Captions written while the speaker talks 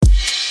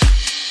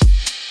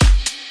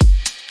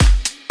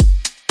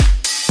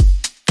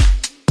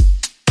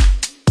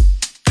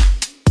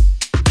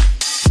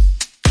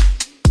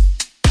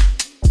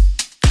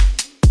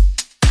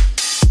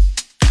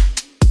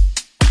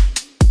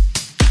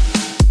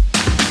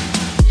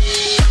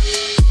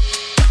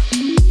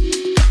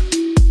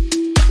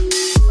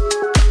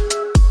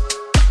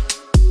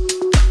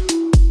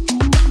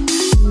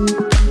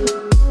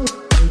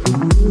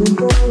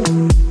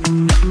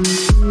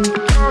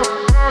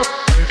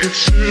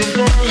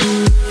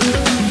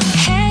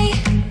Hey,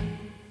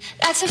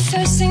 that's the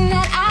first thing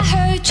that I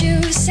heard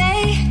you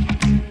say,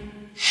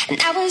 and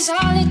that was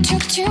all it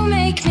took to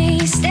make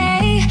me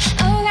stay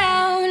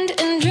around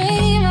and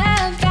dream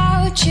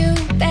about you,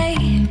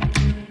 babe.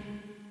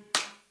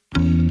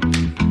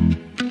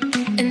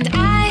 And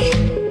I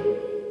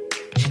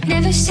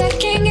never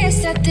second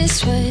guessed that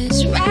this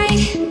was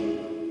right.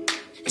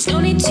 There's no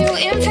need to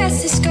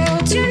impress this girl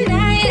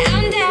tonight.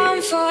 I'm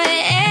down for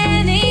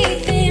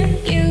anything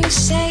you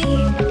say.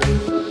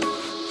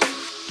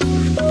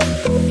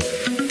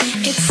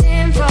 It's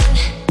simple,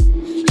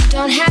 you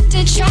don't have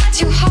to try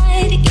too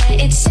hard.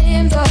 Yeah, it's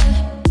simple.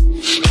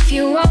 If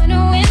you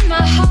wanna win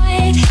my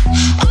heart,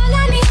 all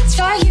I need is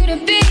for you to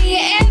be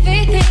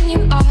everything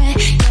you are.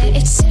 Yeah,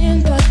 it's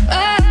simple.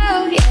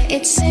 Oh, yeah,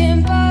 it's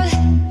simple.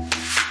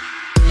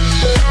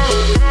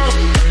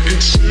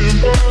 It's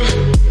simple.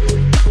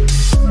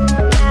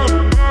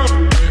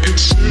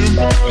 It's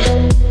simple.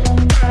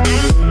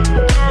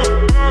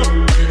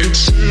 It's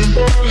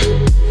simple.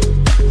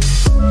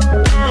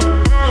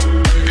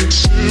 It's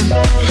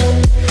simple.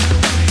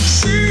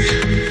 See,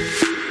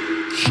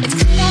 it's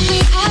clear that we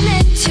are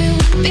meant to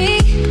be.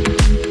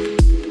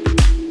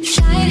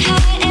 Flying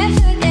high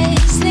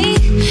effortlessly.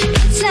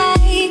 It's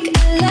like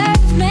a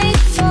love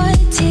made for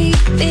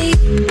TV.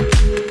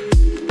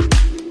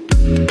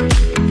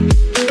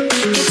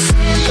 It's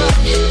simple.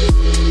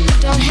 You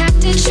don't have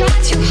to try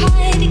too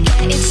hard.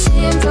 Yeah, it's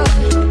simple.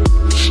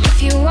 If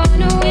you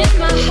wanna win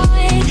my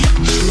heart,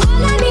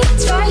 all I need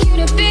is for you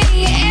to be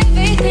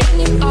everything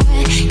you are.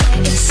 Yeah,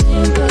 it's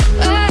simple.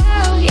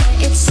 Oh,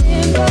 yeah, it's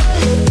simple.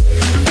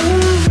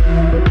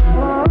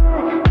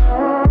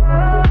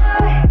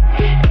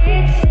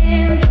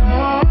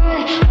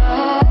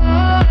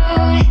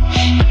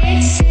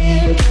 It's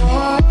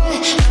simple.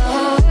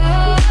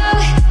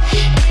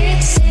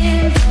 It's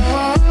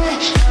simple.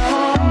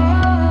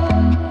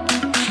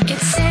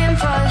 It's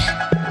simple.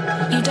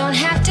 You don't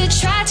have to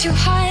try too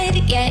hard.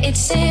 Yeah, it's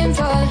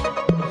simple.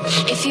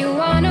 If you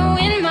wanna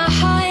win my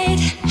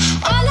heart,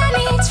 all I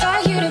need is for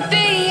you to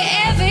be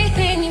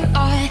everything you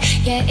are.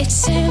 Yeah, it's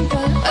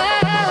simple.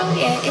 Oh,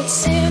 yeah, it's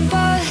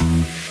simple.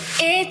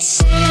 It's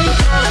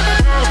simple.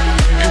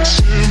 It's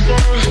simple.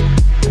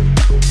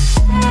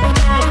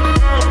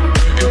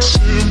 It's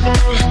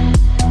simple.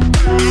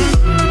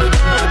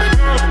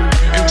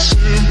 It's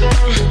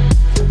simple.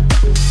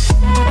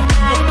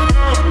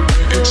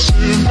 It's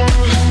simple.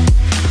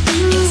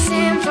 It's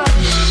simple.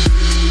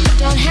 You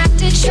don't have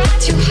to try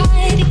too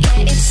hard.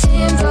 Yeah, it's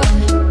simple.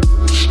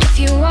 If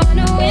you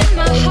wanna win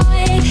my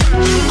heart,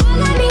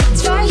 all I need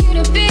is for you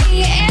to be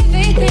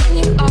everything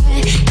you are.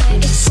 Yeah,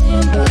 it's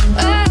simple.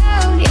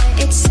 Oh,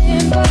 yeah, it's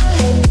simple.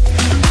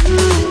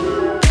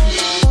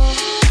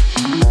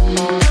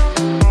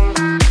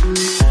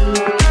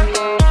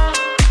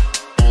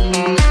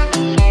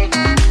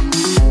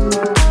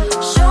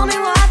 Show me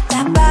what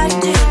that body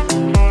do.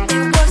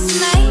 It works for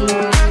me.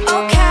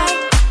 Okay,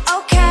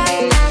 okay,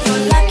 your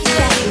lucky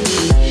day.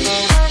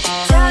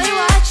 Tell me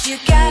what you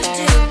gotta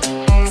do.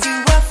 If you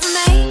work for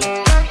me.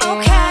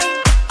 Okay,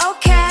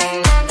 okay,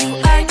 you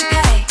earn your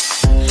pay.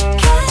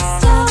 Can't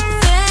stop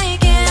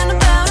thinking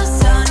about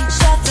us on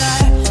each other.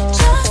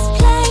 Just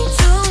play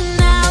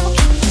tonight, we'll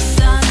keep the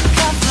sun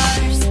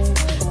covers.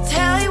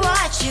 Tell you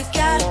what you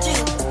gotta do.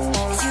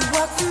 If you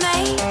work for me.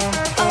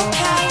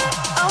 Okay,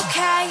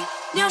 okay,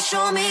 now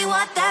show me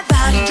what that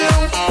body do.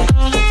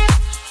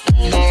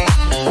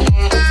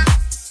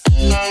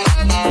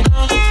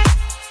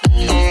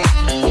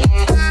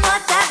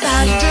 What that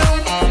body do.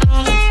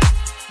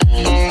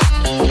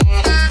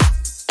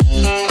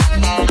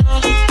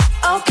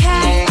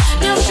 Okay,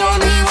 now show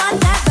me what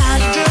that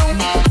body do.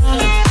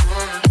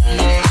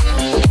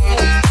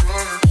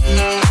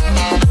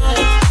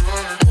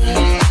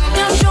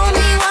 Now show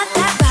me what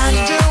that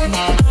body do.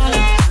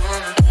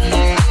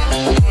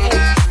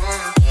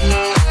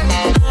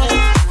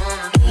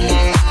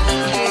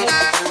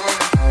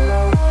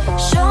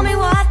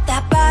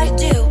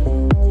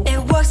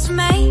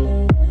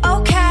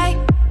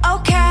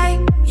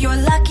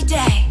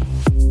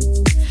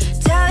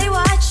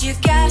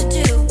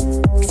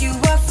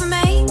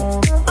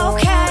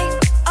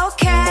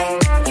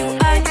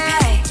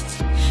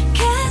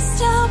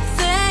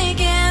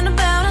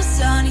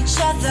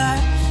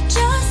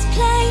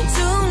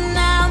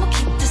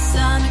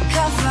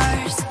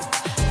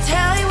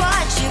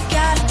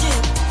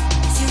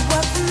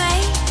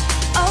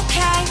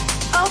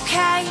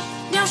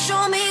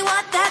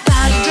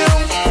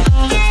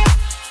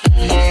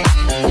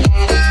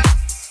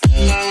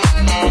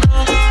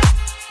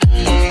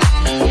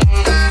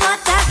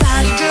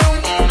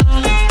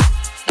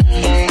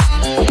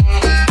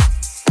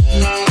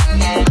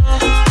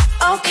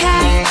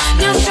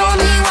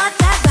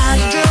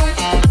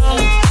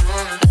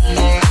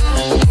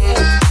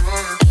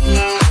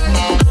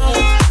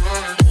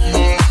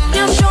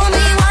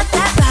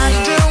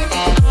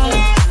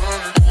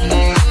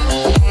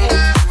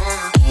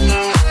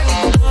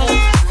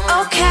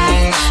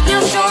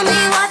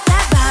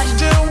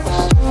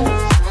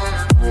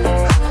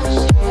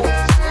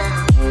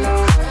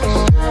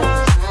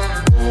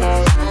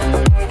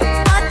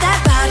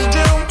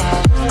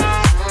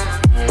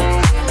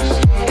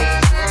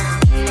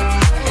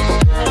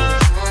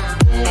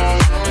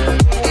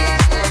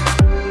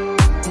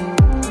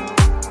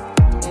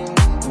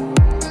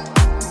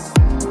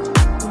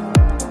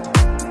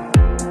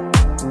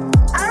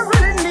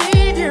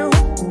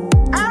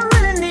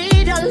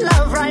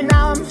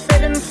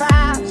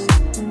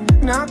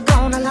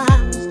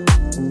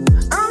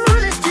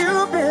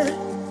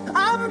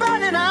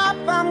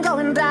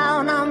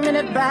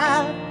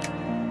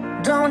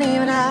 bad, don't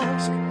even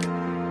ask.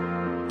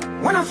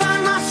 When I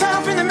find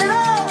myself in the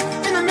middle,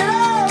 in the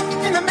middle,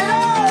 in the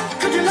middle,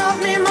 could you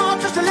love me more,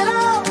 just a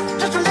little,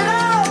 just a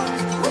little?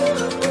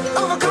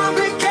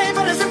 Overcomplicate,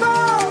 but it's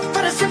simple,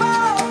 but it's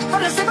simple,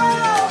 but it's simple.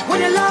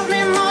 When you love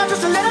me more,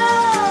 just a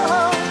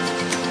little.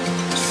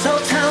 So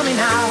tell me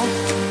now,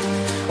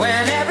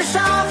 when every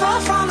star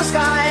falls from the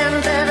sky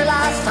and every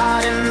last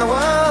heart in the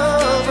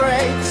world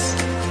breaks.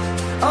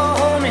 Oh,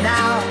 hold me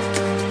now,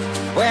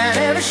 when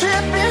every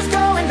ship is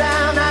going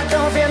down, I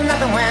don't feel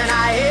nothing when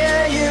I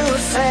hear you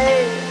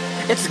say,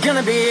 it's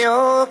gonna be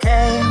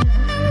okay.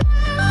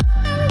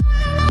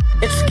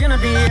 It's gonna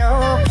be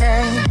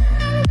okay.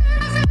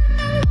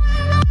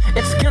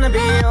 It's gonna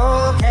be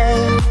okay.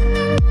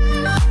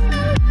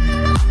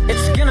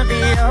 It's gonna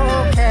be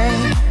okay.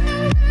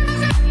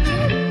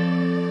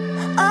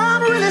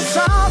 I'm really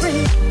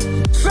sorry.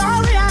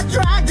 Sorry I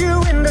dragged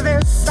you into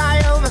this.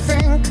 I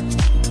overthink.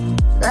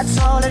 That's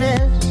all it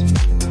is.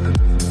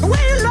 The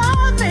way you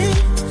love me,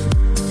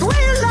 the way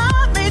you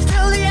love me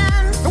till the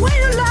end, the way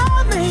you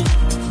love me,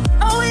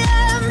 oh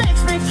yeah, it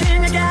makes me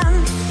king again.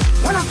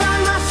 When I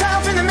find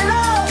myself in the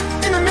middle,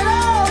 in the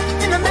middle,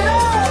 in the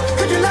middle,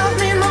 could you love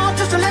me more,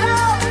 just a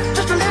little,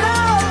 just a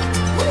little?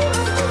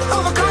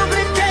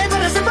 Overcomplicate,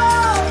 but it's simple,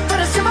 but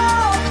it's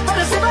simple, but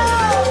it's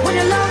simple. When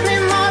you love me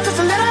more, just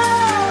a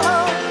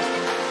little.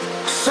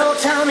 So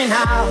tell me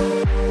now,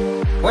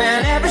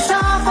 when every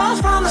star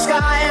falls from the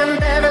sky and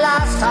every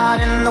last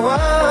heart in the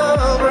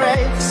world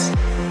breaks.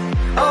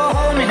 Oh,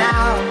 hold me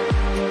now,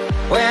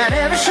 when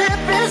every ship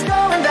is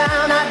going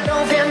down, I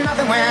don't feel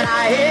nothing when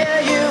I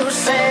hear you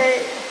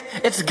say,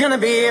 it's gonna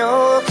be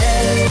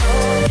okay.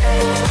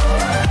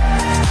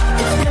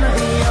 It's gonna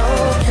be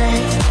okay.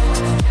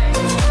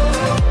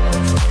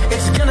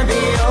 It's gonna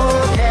be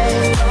okay.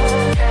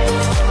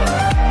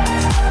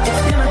 It's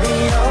gonna be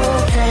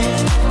okay.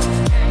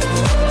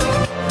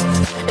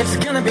 It's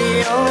gonna be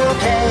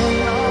okay.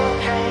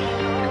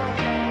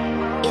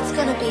 It's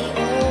gonna be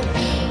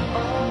okay.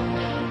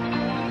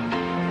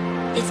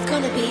 It's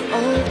gonna be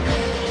okay.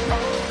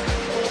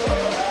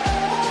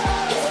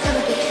 It's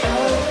gonna be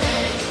okay.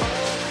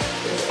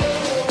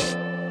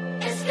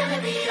 It's gonna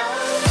be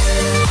okay.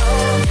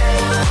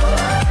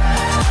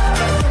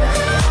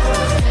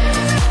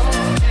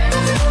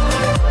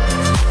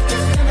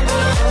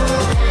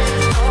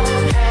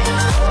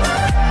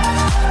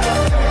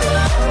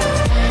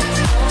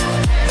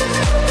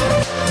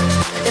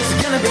 It's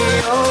gonna be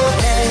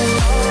okay.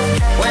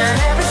 When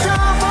every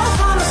star falls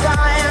from the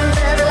sky and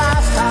every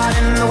last heart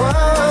in the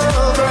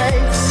world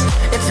breaks.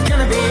 It's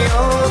gonna be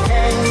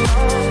okay.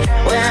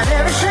 When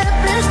every ship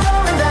is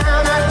going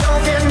down, I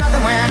don't feel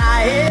nothing when I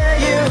hear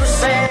you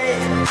say,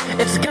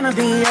 it's gonna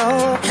be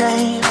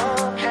okay.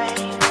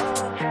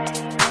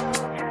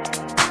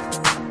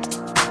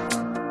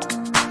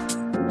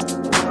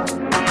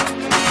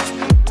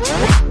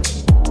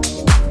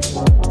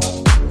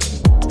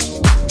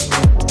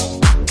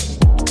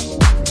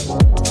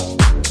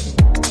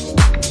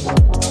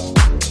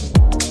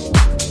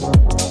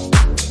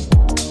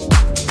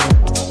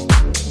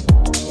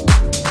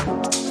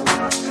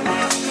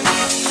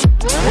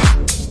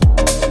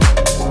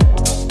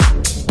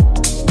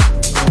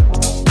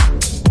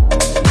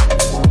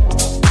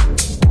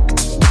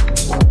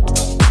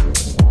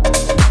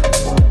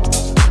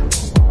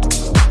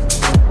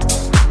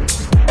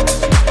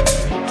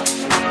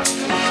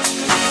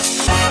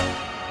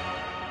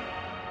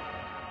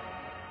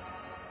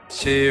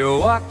 She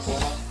walks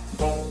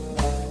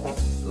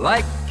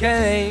like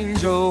an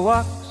angel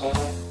walks.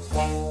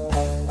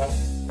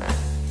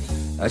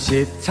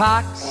 She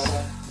talks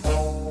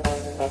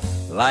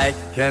like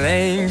an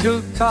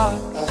angel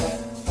talks.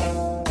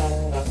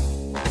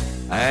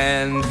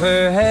 And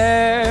her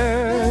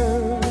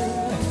hair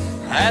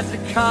has a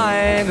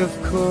kind of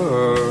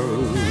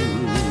curl.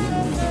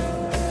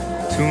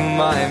 To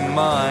my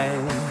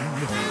mind,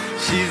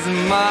 she's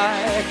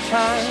my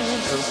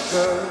kind of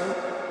girl.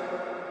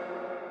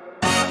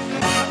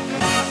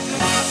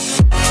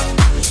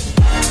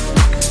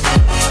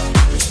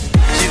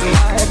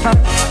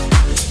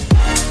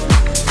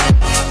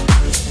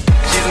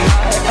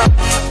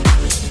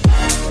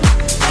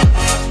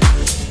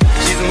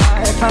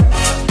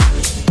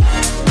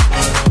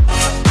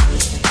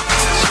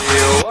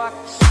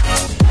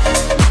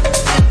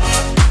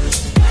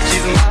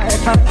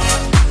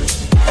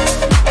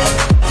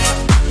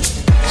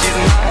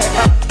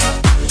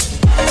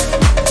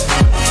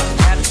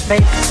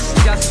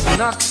 Just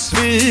knocks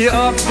me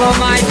off of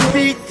my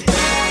feet.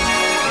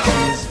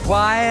 She's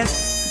white,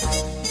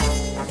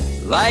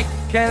 like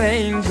an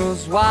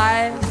angel's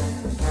white,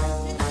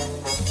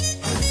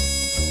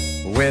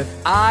 with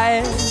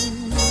eyes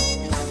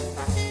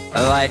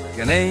like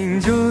an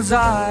angel's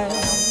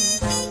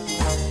eyes,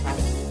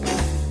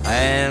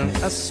 and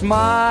a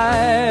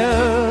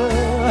smile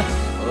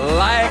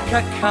like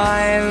a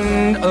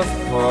kind of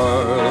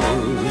pearl.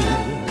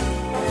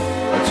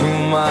 To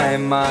my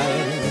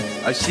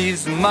mind,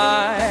 she's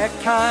my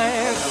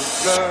kind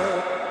of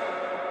girl.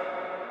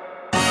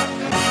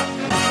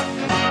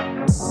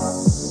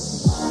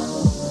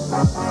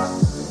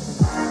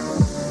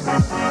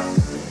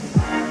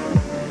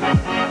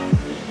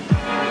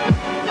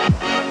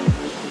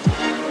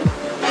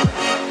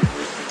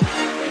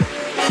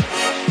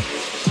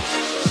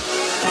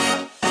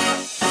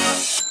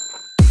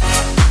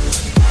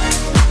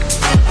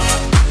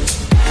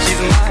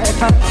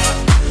 kind.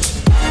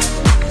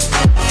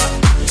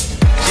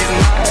 She's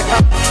my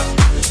kind.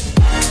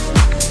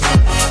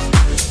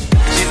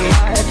 She's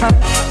my kind.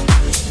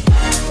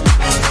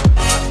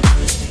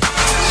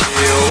 She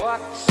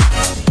walks.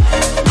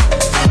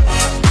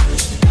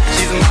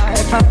 She's my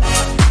kind.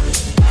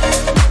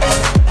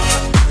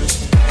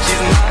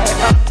 She's my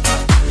kind.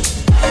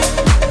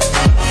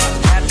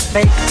 That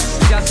face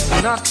just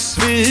knocks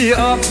me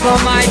off of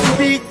my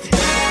feet.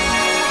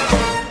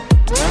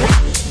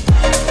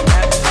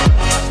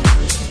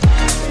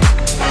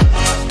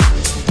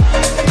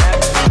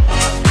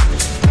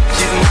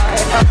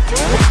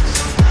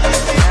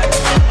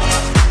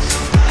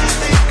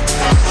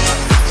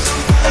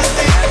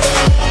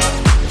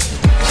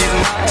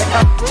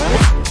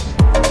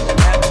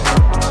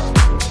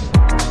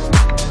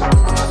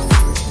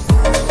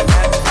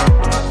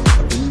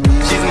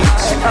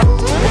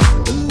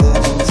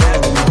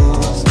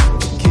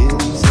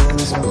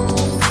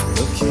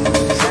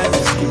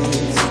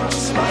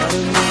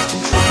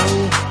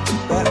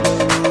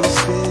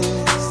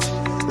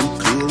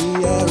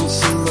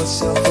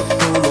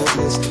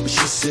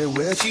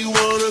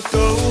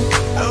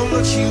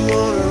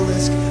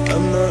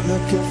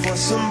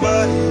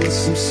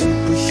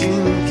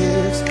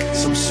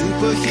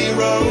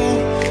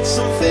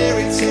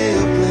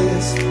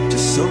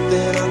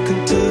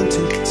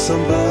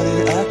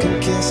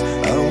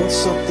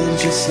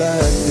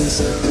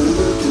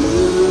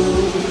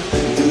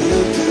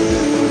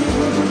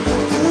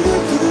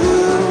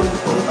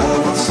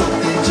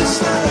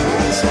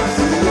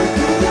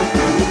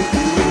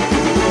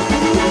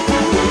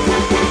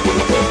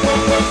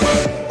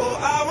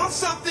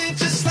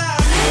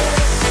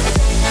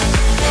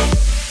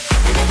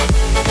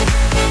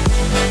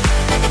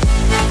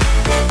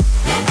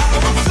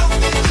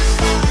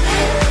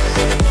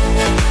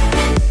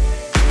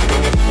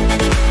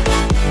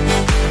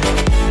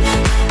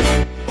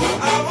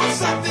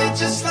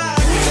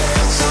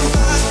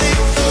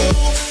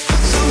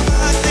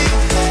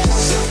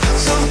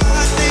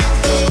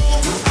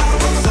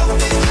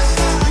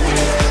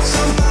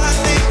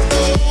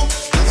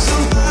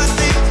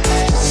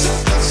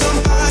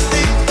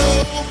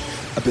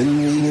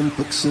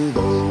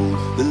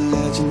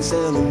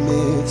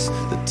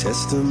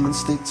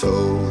 They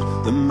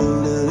told the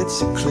moon and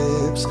its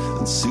eclipse,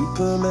 and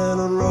Superman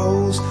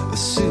unrolls a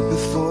suit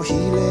before he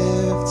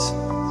lived.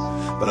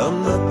 But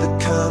I'm not the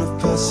kind of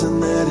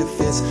person that it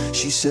fits.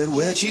 She said,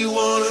 where'd you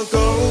wanna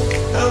go?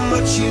 How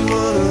much you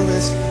wanna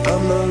risk?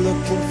 I'm not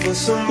looking for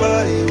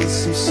somebody with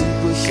some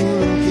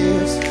superhuman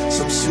gifts,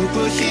 some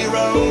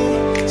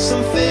superhero,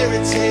 some fairy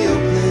tale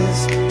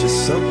bliss.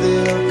 Just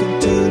something I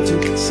can turn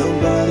to,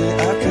 somebody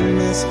I can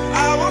miss.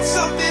 I want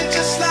something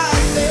just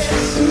like this.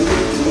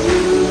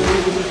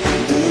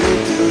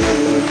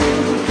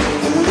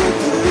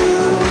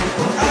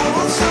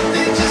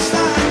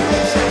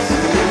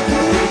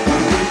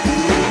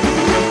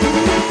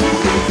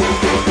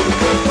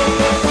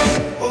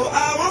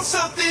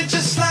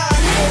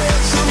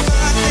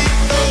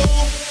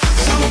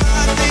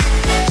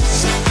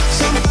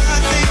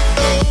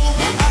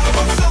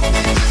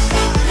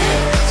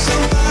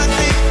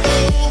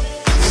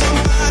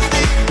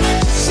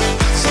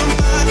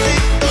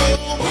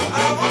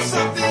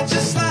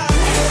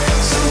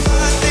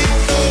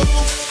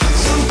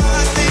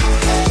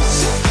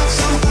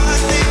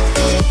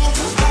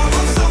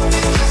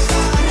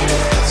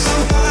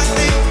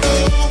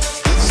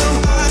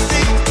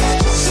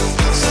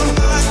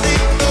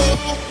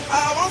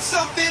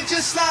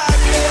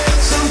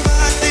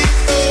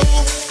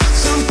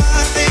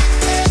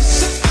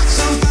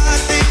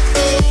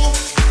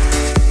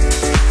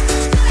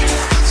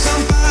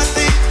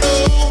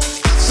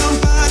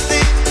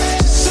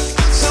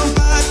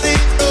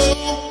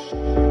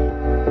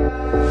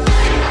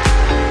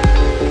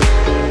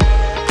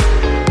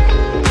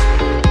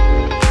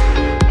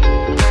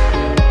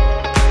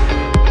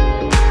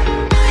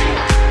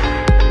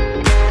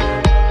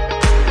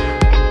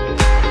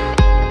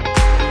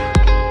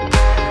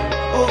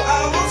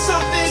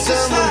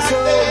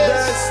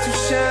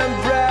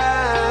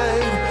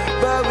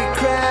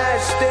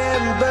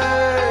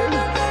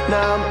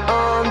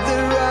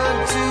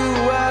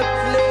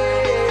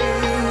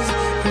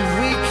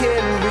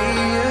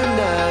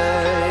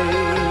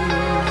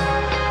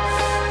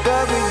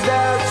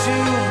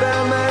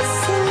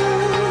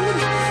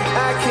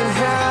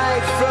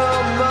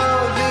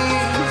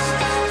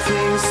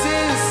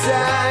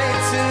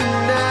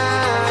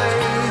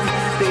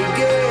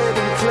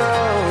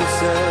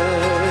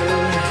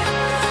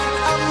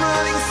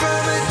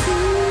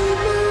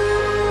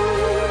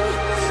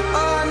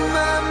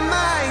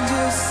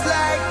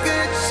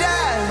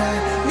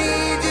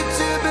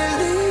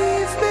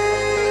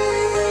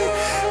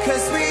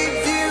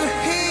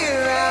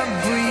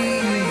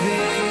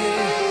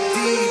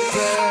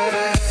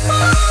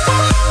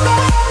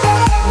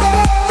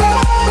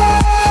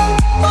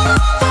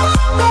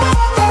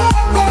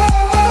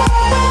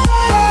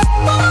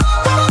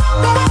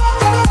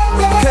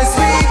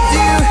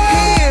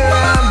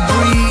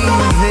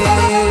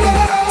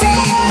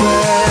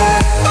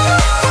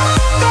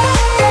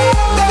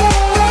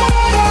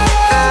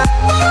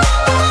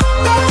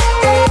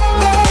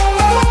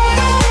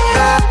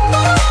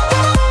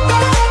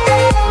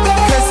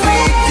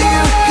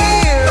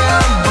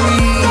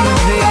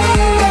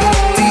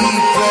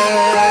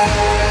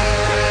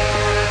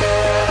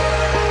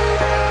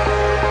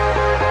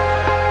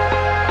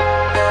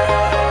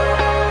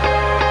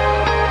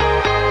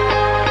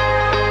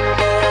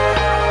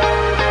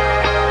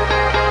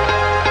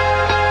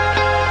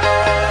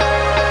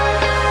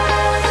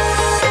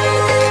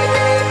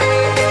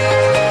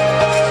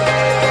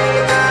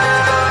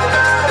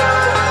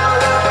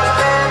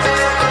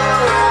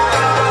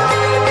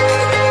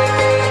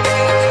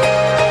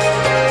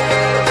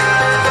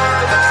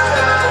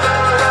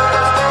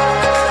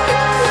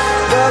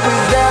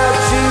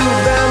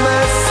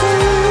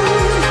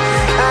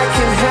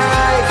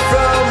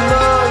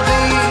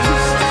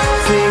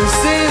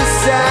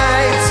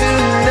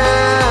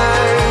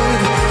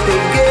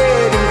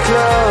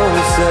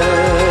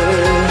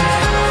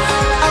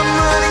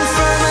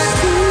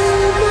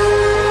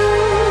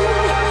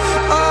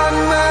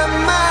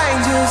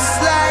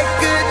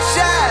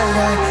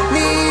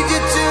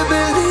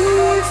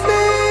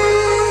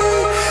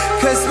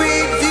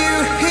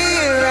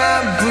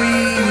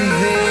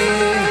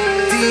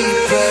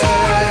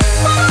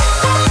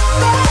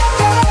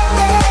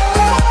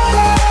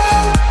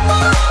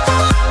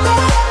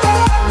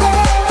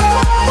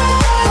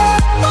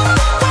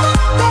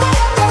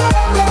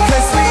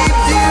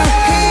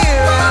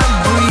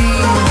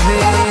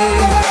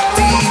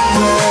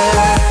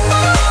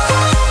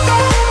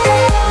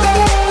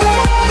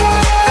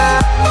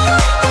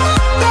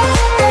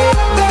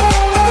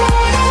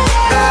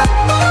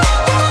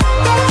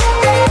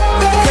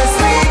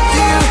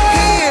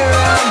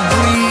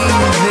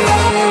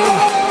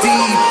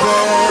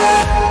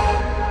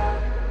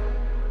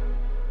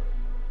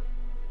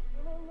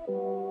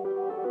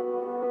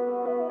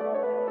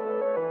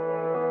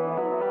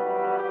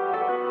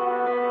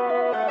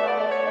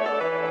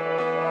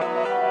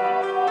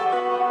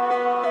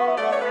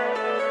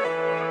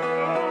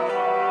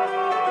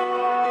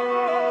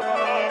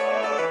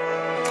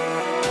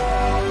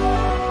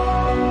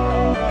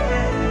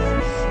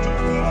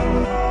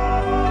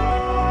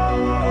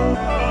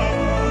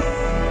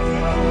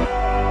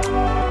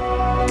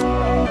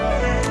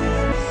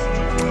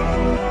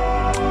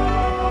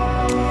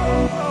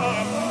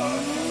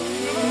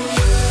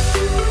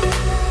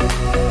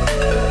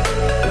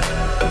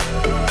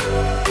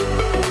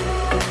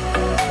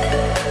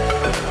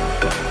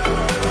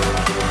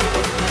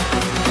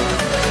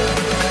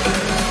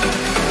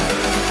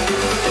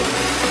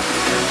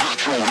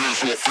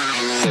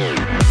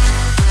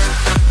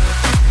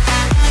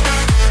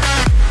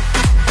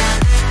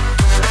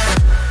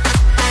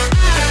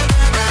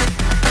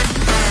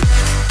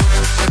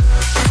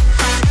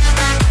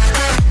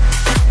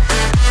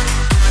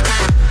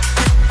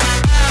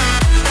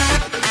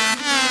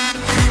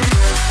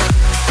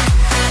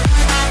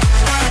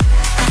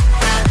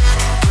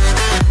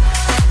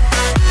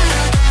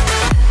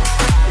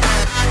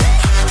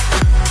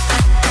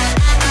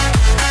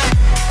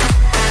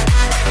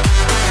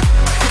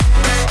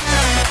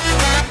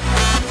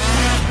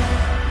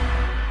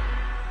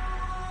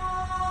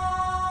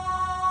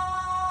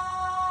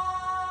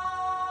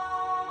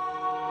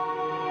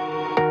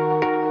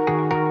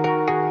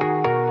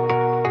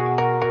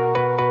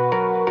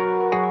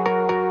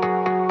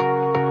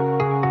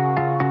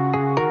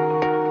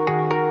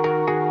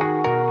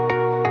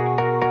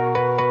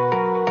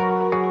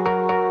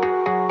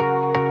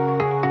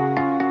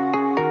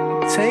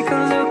 Take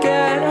a look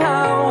at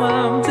how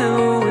I'm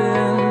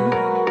doing.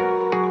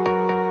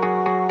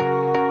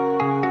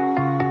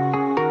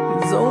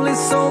 There's only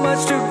so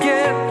much to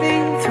get me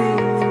through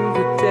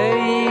the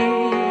day.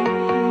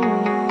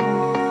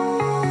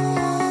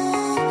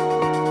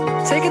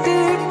 Take a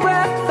deep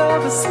breath of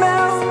the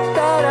smell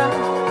that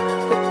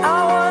I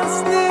once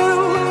knew.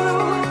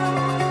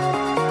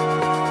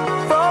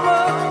 From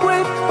a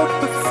whiff of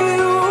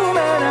perfume,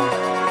 and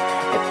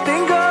I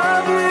think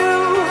of you.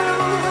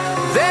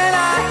 Then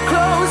I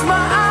close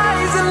my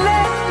eyes and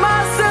let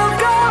myself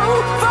go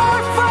far,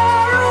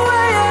 far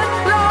away and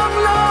long,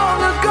 long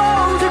ago.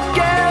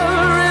 Together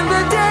in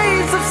the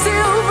days of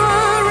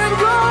silver and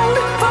gold.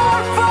 Far,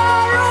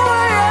 far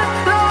away and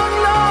long,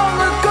 long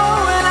ago.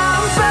 And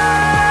I'm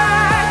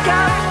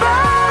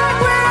back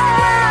where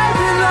I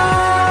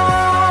belong.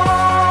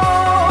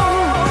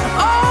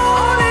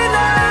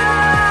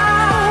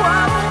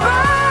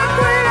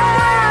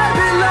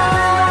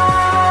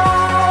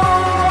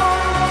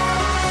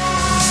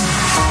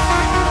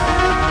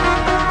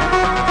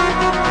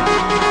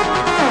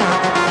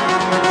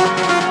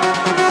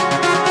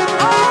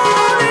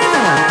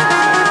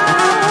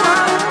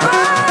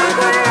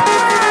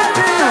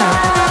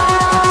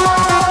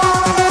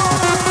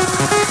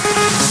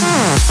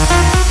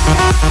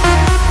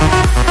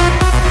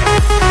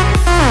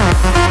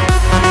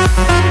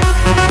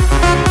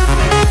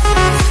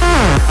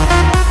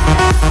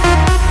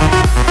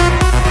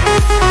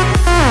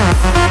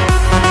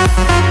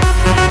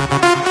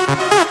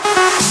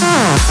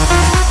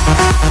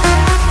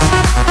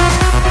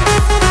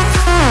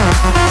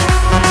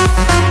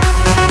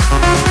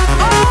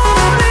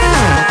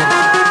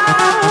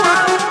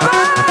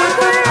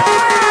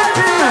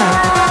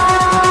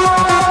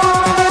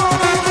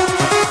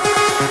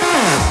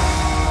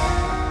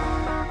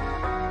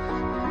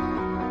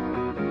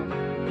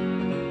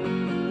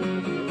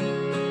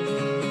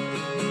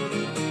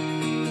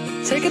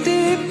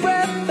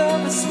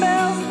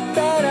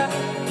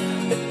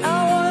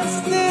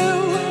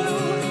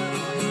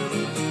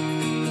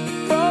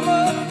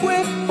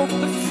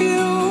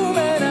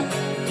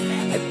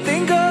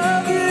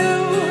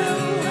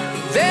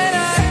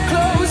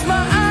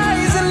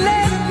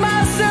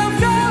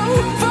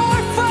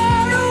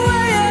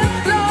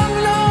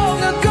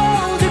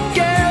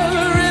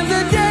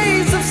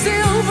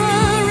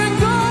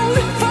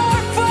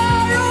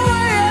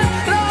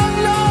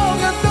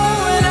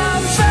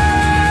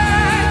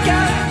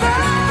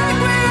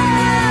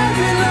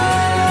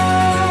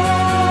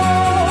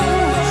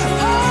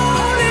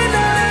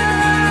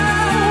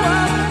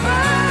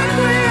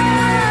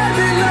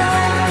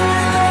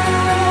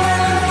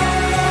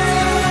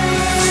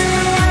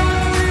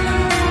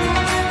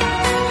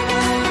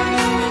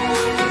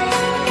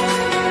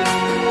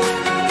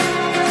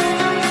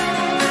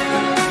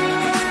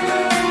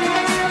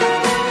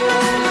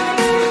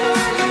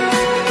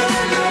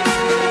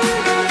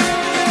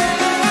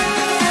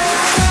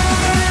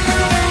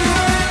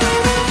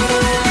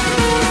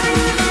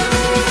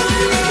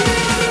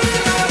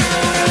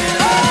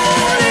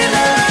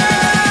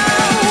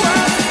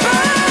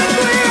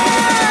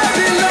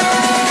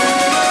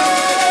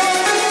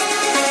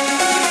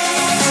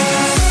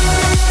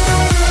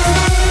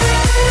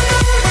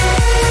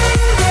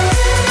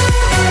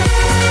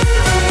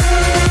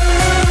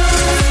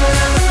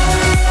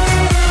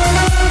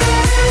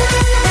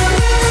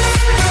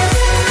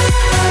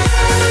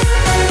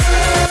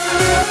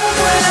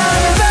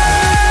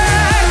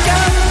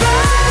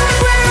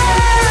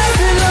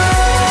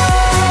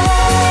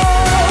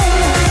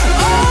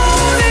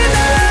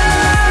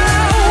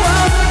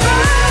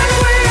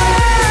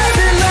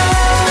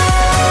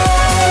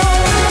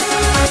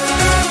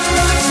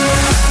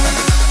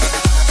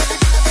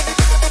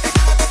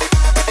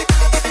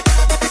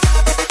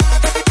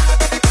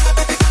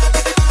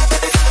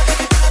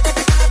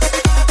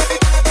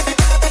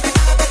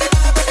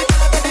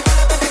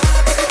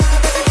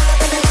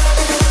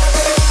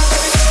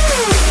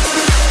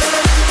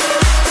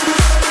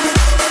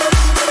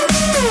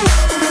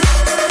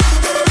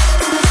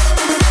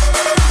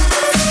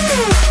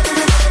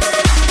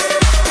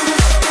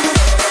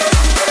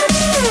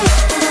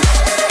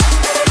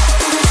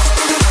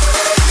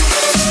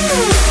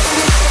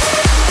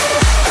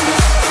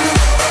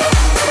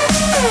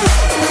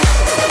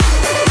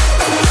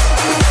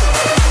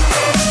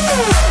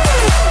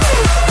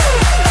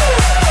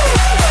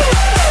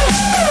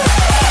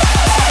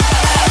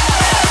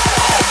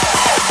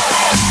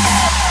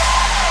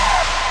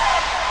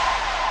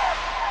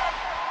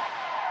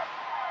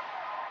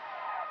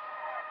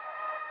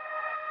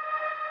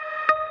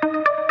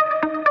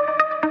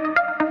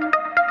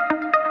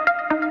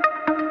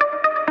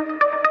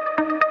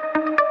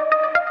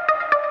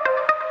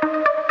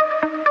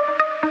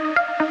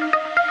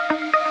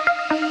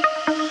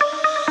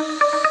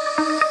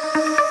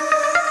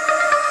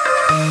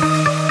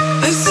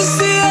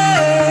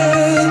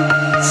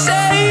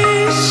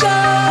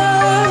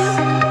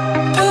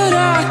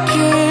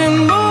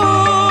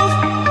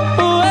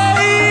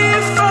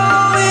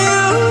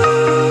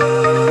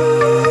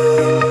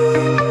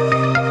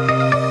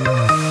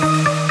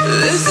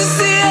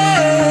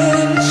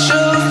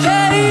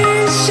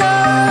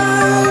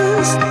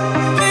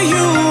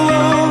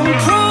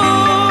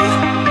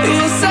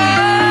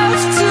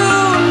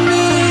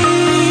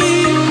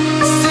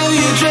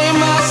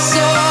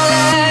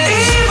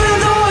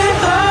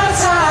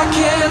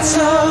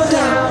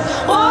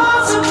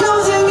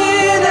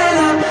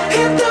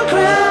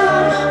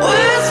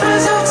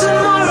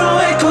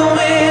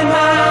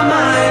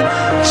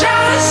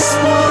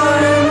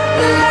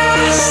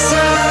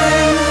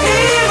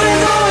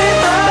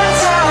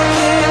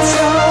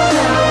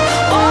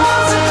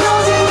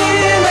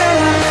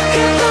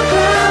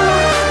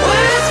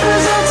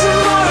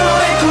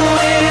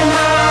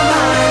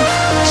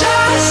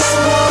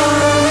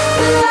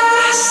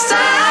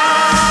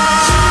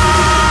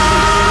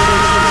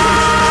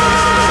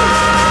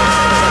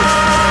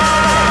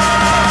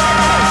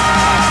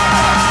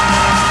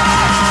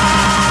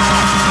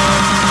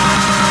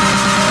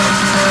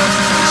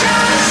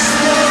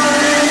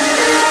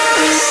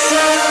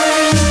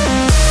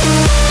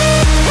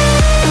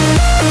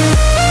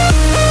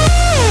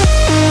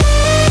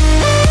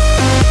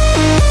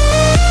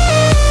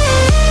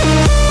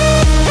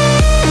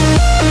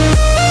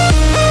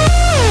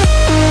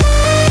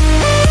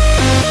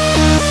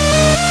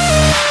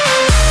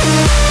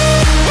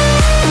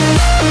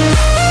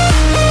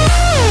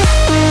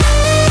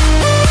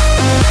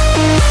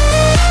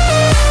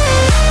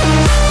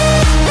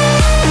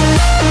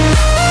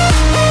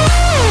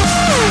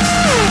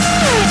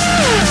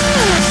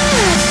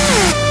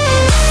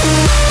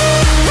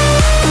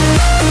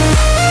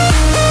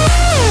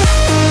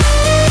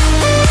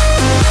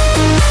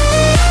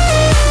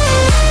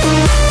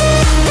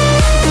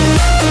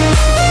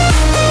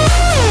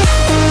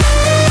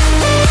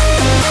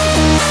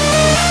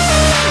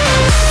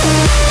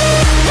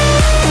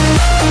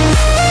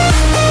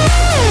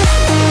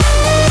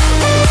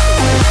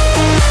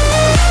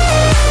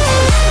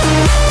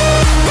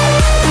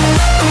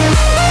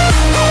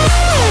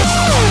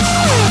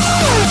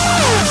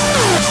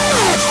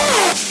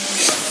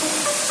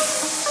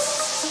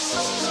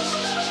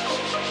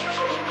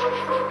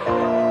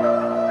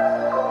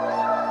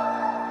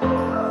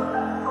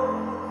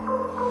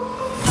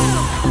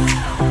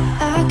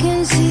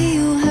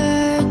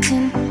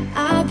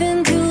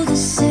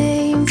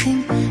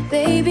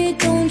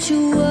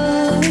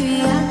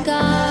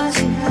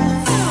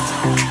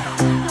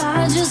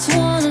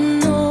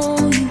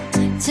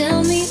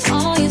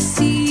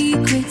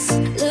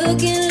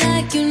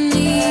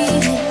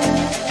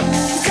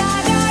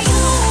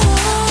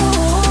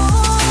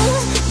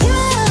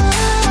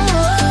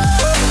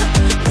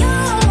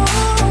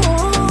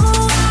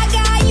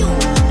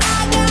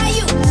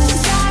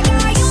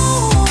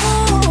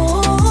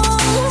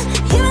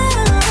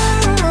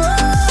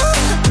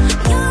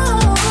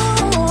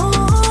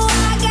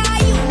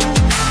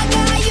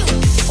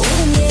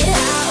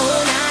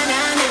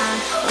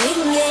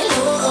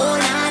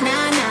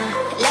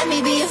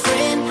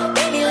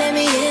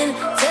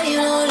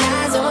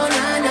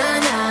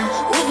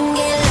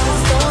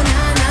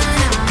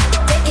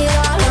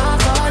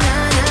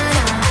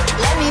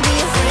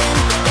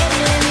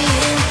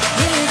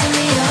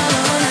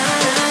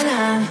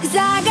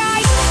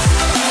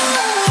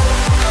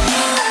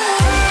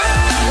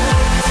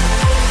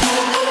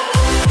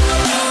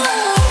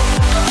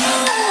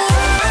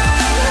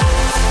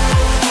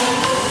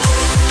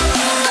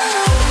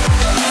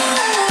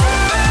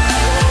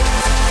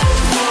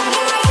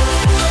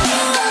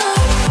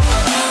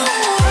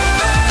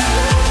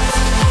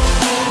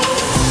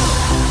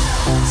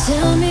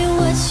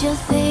 you're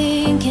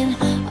thinking,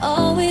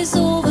 always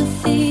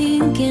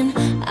overthinking.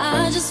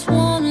 I just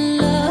wanna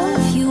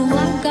love you,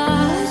 I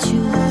got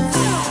you.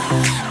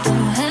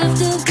 Don't have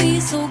to be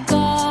so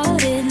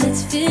guarded.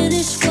 Let's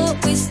finish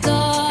what we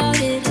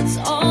started. It's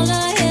all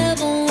I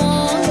ever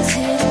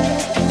wanted.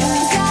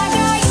 'Cause I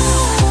got you,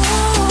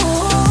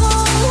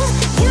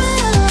 you,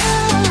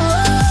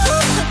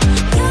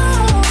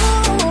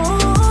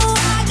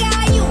 I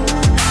got you,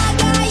 I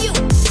got you.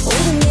 We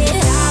can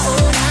get high,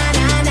 oh na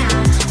na na.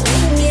 We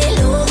can get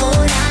low,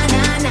 oh na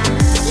na na.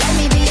 Let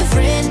me be your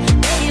friend,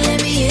 baby, let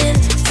me in.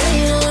 Say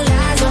no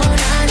lies, oh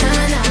na na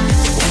na.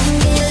 We can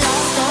get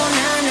lost, oh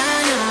na na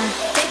na.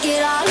 Take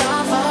it all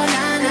off, oh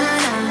na na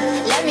na.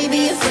 Let me be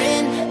your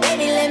friend,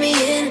 baby, let me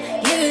in.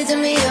 Give it to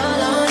me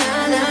all, oh na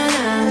na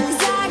na.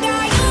 'Cause I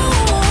got you,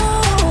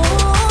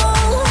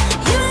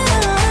 you,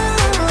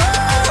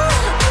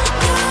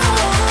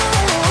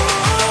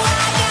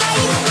 I got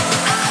you,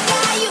 I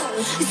got you.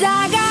 'Cause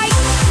I got